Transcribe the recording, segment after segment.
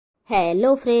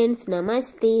Hello friends,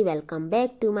 नमस्ते। Welcome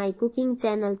back to my cooking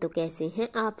channel. तो कैसे हैं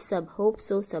आप सब? होप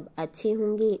सो सब अच्छे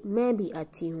होंगे। मैं भी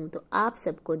अच्छी हूं। तो आप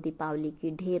सबको दीपावली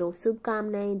की ढेरों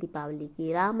शुभकामनाएं, दीपावली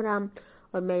की राम राम।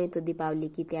 और मैंने तो दीपावली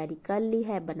की तैयारी कर ली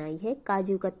है, बनाई है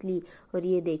काजू कतली। और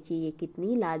ये देखिए, ये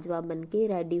कितनी लाजवाब बन के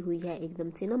रेडी हुई है।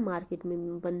 एकदम से ना मार्केट में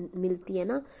मिलती है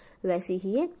ना, वैसे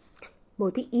ही ये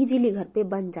बहुत ही इजीली घर पे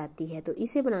बन जाती है। तो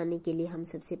इसे बनाने के लिए हम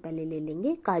सबसे पहले ले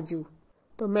लेंगे काजू।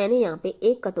 तो मैंने यहाँ पे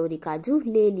 1 कटोरी काजू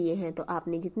ले लिए हैं। तो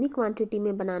आपने जितनी क्वांटिटी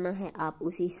में बनाना है आप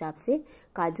उसी हिसाब से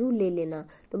काजू ले लेना।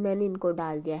 तो मैंने इनको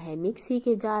डाल दिया है मिक्सी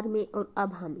के जार में और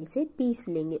अब हम इसे पीस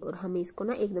लेंगे। और हमें इसको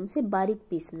ना एकदम से बारीक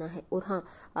पीसना है। और हाँ,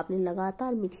 आपने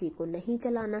लगातार मिक्सी को नहीं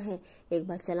चलाना है। एक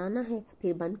बार चलाना है,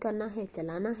 फिर बंद करना है,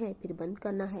 चलाना है, फिर बंद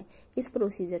करना है। इस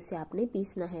प्रोसीजर से आपने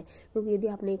पीसना है, क्योंकि यदि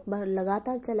आपने एक बार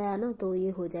लगातार चलाया ना तो ये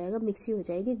हो जाएगा, मिक्सी हो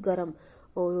जाएगी गर्म।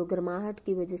 और गर्माहट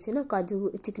की वजह से ना काजू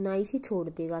चिकनाई सी छोड़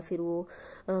देगा, फिर वो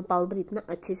पाउडर इतना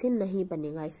अच्छे से नहीं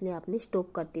बनेगा। इसलिए आपने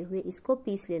स्टॉप करते हुए इसको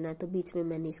पीस लेना है। तो बीच में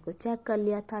मैंने इसको चेक कर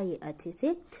लिया था, ये अच्छे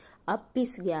से अब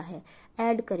पिस गया है।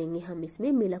 ऐड करेंगे हम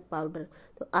इसमें मिल्क पाउडर।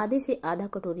 तो आधे से आधा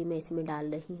कटोरी मैं इसमें डाल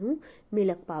रही हूँ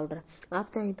मिल्क पाउडर।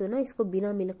 आप चाहें तो ना इसको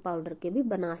बिना मिल्क पाउडर के भी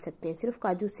बना सकते हैं, सिर्फ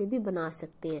काजू से भी बना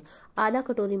सकते हैं। आधा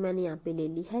कटोरी मैंने यहाँ पे ले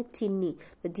ली है चीनी।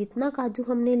 तो जितना काजू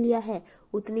हमने लिया है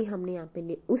उतनी हमने यहाँ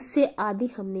पे उससे आधी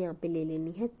हमने यहाँ पे ले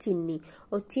लेनी है चीनी।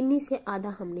 और चीनी से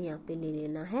आधा हमने यहाँ पे ले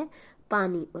लेना है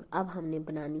पानी। और अब हमने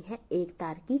बनानी है एक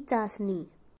तार की चाशनी।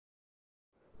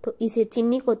 तो इसे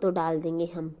चीनी को तो डाल देंगे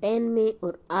हम पैन में,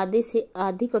 और आधे से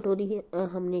आधी कटोरी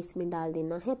हमने इसमें डाल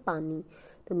देना है पानी।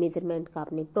 तो मेजरमेंट का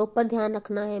आपने प्रॉपर ध्यान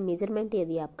रखना है। मेजरमेंट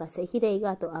यदि आपका सही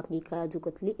रहेगा तो आपकी काजू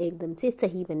कतली एकदम से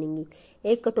सही बनेगी।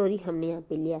 1 कटोरी हमने यहाँ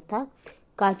पे लिया था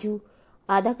काजू,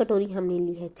 आधा कटोरी हमने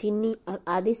ली है चीनी, और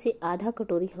आधे से आधा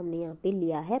कटोरी हमने यहाँ पे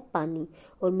लिया है पानी।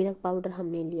 और मिल्क पाउडर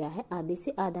हमने लिया है आधे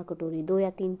से आधा कटोरी, 2 या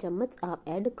 3 चम्मच आप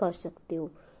ऐड कर सकते हो।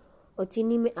 और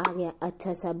चीनी में आ गया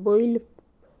अच्छा सा बॉईल।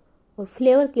 और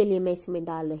फ्लेवर के लिए मैं इसमें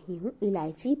डाल रही हूँ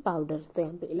इलायची पाउडर। तो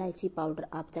यहाँ पे इलायची पाउडर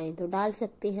आप चाहें तो डाल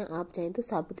सकते हैं, आप चाहें तो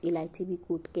साबुत इलायची भी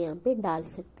कूट के यहाँ पे डाल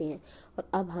सकते हैं। और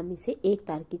अब हम इसे एक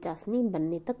तार की चाशनी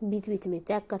बनने तक बीच बीच में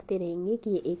चेक करते रहेंगे कि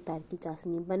ये एक तार की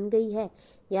चाशनी बन गई है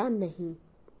या नहीं।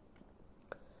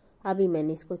 अभी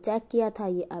मैंने इसको चेक किया था,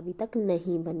 ये अभी तक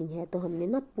नहीं बनी है। तो हमने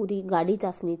ना पूरी गाढ़ी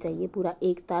चाशनी चाहिए, पूरा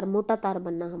एक तार मोटा तार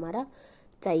बनना हमारा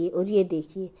चाहिए। और ये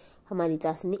देखिए, हमारी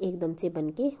चाशनी एकदम से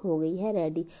बनके हो गई है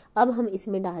रेडी। अब हम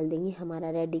इसमें डाल देंगे हमारा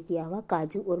रेडी किया हुआ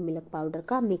काजू और मिल्क पाउडर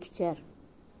का मिक्सचर।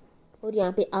 और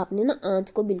यहाँ पे आपने ना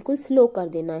आंच को बिल्कुल स्लो कर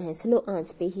देना है। स्लो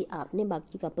आंच पे ही आपने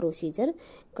बाकी का प्रोसीजर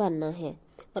करना है।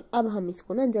 और अब हम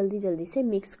इसको ना जल्दी जल्दी से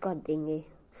मिक्स कर देंगे।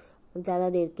 ज़्यादा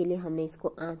देर के लिए हमने इसको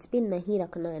आंच पे नहीं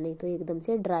रखना है, नहीं तो एकदम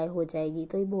से ड्राई हो जाएगी।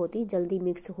 तो ये बहुत ही जल्दी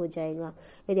मिक्स हो जाएगा।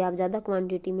 यदि आप ज़्यादा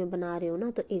क्वांटिटी में बना रहे हो ना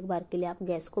तो एक बार के लिए आप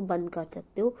गैस को बंद कर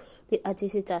सकते हो, फिर अच्छे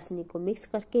से चाशनी को मिक्स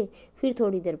करके फिर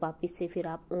थोड़ी देर वापस से फिर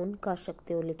आप ऑन कर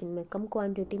सकते हो। लेकिन मैं कम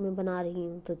क्वान्टिटी में बना रही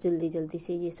हूँ तो जल्दी जल्दी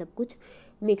से ये सब कुछ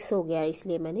मिक्स हो गया,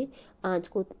 इसलिए मैंने आँच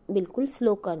को बिल्कुल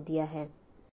स्लो कर दिया है।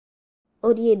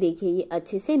 और ये देखिए, ये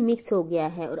अच्छे से मिक्स हो गया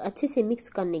है। और अच्छे से मिक्स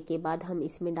करने के बाद हम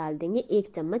इसमें डाल देंगे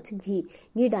 1 चम्मच घी।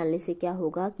 घी डालने से क्या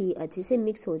होगा कि ये अच्छे से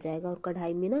मिक्स हो जाएगा और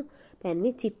कढ़ाई में ना पैन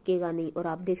में चिपकेगा नहीं। और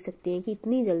आप देख सकते हैं कि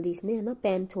इतनी जल्दी इसने है ना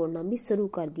पैन छोड़ना भी शुरू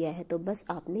कर दिया है। तो बस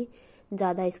आपने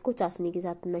ज़्यादा इसको चाशनी के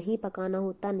साथ नहीं पकाना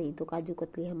होता, नहीं तो काजू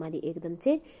कतली हमारी एकदम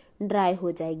से ड्राई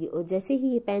हो जाएगी। और जैसे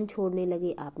ही ये पैन छोड़ने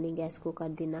लगे आपने गैस को कर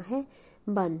देना है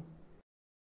बंद।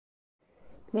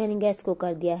 मैंने गैस को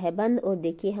कर दिया है बंद। और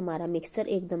देखिए, हमारा मिक्सचर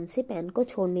एकदम से पैन को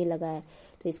छोड़ने लगा है।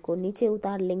 तो इसको नीचे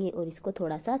उतार लेंगे और इसको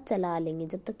थोड़ा सा चला लेंगे।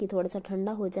 जब तक कि थोड़ा सा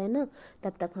ठंडा हो जाए ना,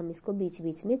 तब तक हम इसको बीच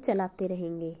बीच में चलाते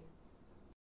रहेंगे।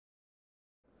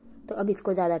 तो अब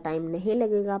इसको ज़्यादा टाइम नहीं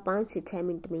लगेगा, 5 से 6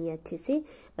 मिनट में ये अच्छे से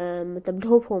मतलब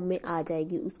डो फॉर्म में आ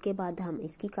जाएगी। उसके बाद हम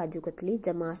इसकी काजू कतली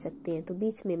जमा सकते हैं। तो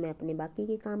बीच में मैं अपने बाकी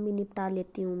के काम भी निपटा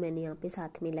लेती हूँ। मैंने यहाँ पे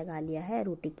साथ में लगा लिया है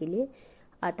रोटी के लिए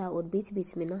आटा। और बीच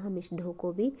बीच में ना हम इस डो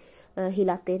को भी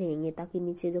हिलाते रहेंगे, ताकि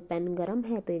नीचे जो पैन गरम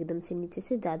है तो एकदम से नीचे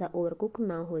से ज़्यादा ओवरकुक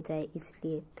ना हो जाए,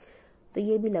 इसलिए। तो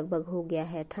ये भी लगभग हो गया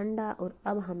है ठंडा। और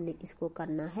अब हमने इसको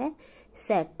करना है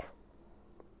सेट।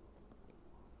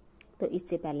 तो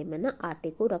इससे पहले मैं ना आटे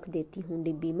को रख देती हूँ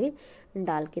डिब्बी में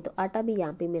डाल के। तो आटा भी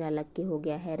यहाँ पे मेरा लग के हो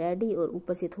गया है रेडी। और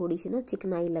ऊपर से थोड़ी सी ना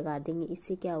चिकनाई लगा देंगे।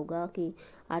 इससे क्या होगा कि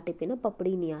आटे पे ना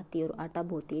पपड़ी नहीं आती और आटा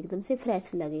बहुत ही एकदम से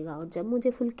फ्रेश लगेगा। और जब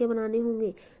मुझे फुलके बनाने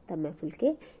होंगे तब मैं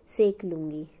फुलके सेक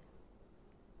लूँगी।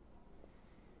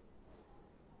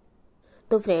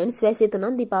 तो फ्रेंड्स, वैसे तो ना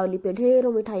दीपावली पे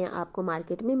ढेरों मिठाइयाँ आपको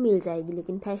मार्केट में मिल जाएगी,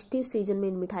 लेकिन फेस्टिव सीजन में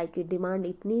इन मिठाई की डिमांड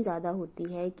इतनी ज़्यादा होती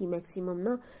है कि मैक्सिमम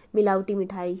ना मिलावटी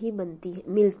मिठाई ही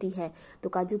मिलती है। तो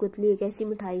काजू कतली एक ऐसी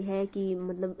मिठाई है कि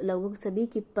मतलब लगभग सभी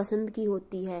की पसंद की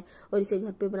होती है, और इसे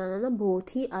घर पे बनाना ना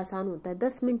बहुत ही आसान होता है।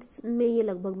 10 मिनट में ये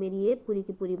लगभग मेरी ये पूरी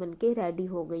की पूरी बन के रेडी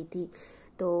हो गई थी।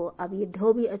 तो अब ये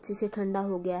डो भी अच्छे से ठंडा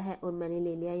हो गया है, और मैंने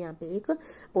ले लिया यहाँ पे एक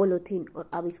पोलोथीन, और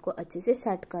अब इसको अच्छे से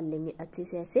सेट कर लेंगे, अच्छे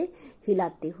से ऐसे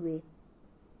हिलाते हुए।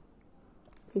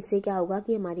 इससे क्या होगा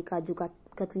कि हमारी काजू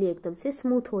कतली एकदम से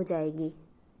स्मूथ हो जाएगी।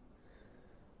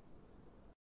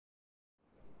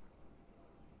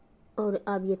 और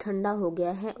अब ये ठंडा हो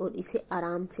गया है, और इसे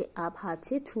आराम से आप हाथ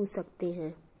से छू सकते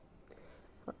हैं।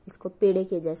 इसको पेड़े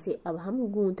के जैसे अब हम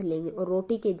गूंथ लेंगे, और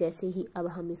रोटी के जैसे ही अब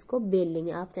हम इसको बेल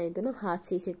लेंगे। आप चाहें तो ना हाथ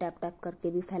से इसे टैप टैप करके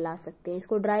भी फैला सकते हैं।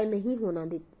 इसको ड्राई नहीं होना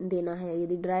देना है।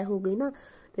 यदि ड्राई हो गई ना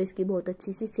तो इसकी बहुत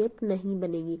अच्छी सी शेप नहीं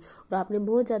बनेगी। और आपने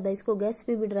बहुत ज़्यादा इसको गैस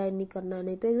पे भी ड्राई नहीं करना है,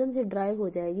 नहीं तो एकदम से ड्राई हो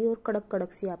जाएगी और कड़क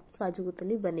कड़क सी आपकी काजू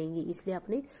कतली बनेगी। इसलिए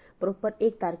आपने प्रॉपर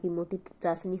एक तार की मोटी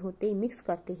चाशनी होते ही मिक्स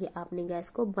करते ही आपने गैस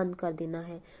को बंद कर देना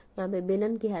है। यहाँ पे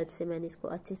बेलन की हेल्प से मैंने इसको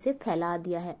अच्छे से फैला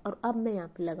दिया है, और अब मैं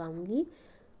यहाँ पे लगाऊंगी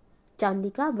चांदी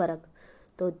का वर्क,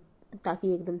 तो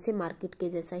ताकि एकदम से मार्केट के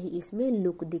जैसा ही इसमें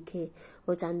लुक दिखे।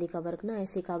 और चांदी का वर्क ना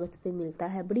ऐसे कागज पे मिलता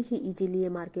है, बड़ी ही इजीली ये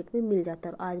मार्केट में मिल जाता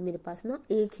है। और आज मेरे पास ना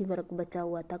एक ही वर्क बचा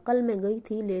हुआ था। कल मैं गई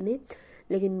थी लेने,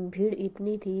 लेकिन भीड़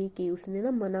इतनी थी कि उसने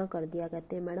ना मना कर दिया।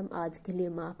 कहते हैं मैडम आज के लिए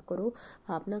माफ़ करो,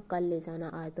 आप ना कल ले जाना,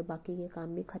 आज तो बाकी के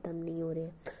काम भी ख़त्म नहीं हो रहे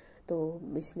हैं। तो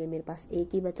इसलिए मेरे पास एक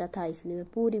ही बचा था, इसलिए मैं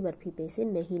पूरी बर्फी पे इसे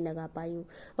नहीं लगा पाई हूँ।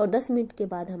 और 10 मिनट के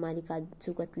बाद हमारी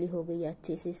काजू कतली हो गई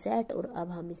अच्छे से सेट, और अब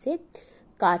हम इसे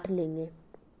काट लेंगे।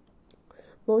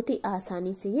 बहुत ही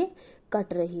आसानी से ये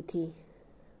कट रही थी।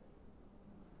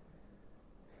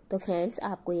 तो फ्रेंड्स,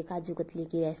 आपको ये काजू कतली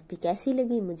की रेसिपी कैसी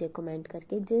लगी मुझे कमेंट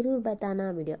करके ज़रूर बताना।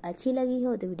 वीडियो अच्छी लगी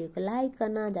हो तो वीडियो को लाइक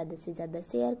करना, ज़्यादा से ज़्यादा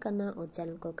शेयर करना, और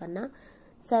चैनल को करना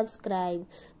सब्सक्राइब।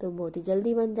 तो बहुत ही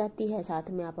जल्दी बन जाती है। साथ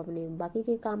में आप अपने बाकी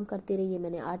के काम करते रहिए।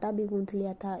 मैंने आटा भी गूंथ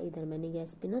लिया था। इधर मैंने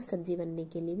गैस पे ना सब्जी बनने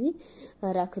के लिए भी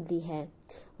रख दी है।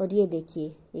 और ये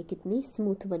देखिए ये कितनी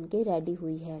स्मूथ बन के रेडी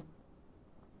हुई है।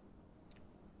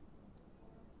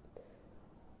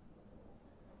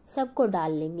 सबको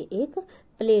डाल लेंगे एक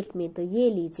प्लेट में। तो ये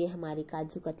लीजिए हमारी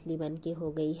काजू कतली बन के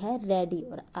हो गई है रेडी।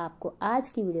 और आपको आज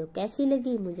की वीडियो कैसी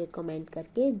लगी मुझे कमेंट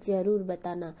करके ज़रूर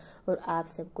बताना। और आप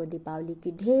सबको दीपावली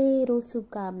की ढेरों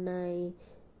शुभकामनाएं।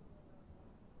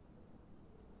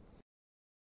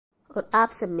 और आप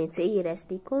सब में से ये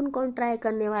रेसिपी कौन कौन ट्राई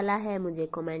करने वाला है मुझे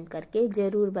कमेंट करके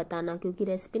ज़रूर बताना, क्योंकि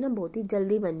रेसिपी ना बहुत ही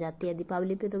जल्दी बन जाती है।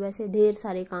 दीपावली पे तो वैसे ढेर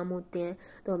सारे काम होते हैं,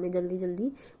 तो हमें जल्दी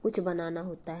जल्दी कुछ बनाना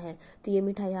होता है। तो ये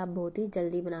मिठाई आप बहुत ही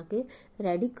जल्दी बना के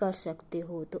रेडी कर सकते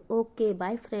हो। तो ओके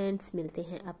बाय फ्रेंड्स, मिलते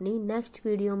हैं अपनी नेक्स्ट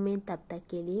वीडियो में। तब तक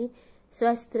के लिए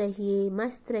स्वस्थ रहिए,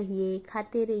 मस्त रहिए,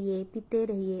 खाते रहिए, पीते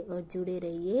रहिए, और जुड़े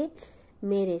रहिए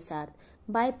मेरे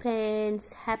साथ। Bye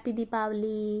friends, happy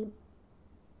Deepawali.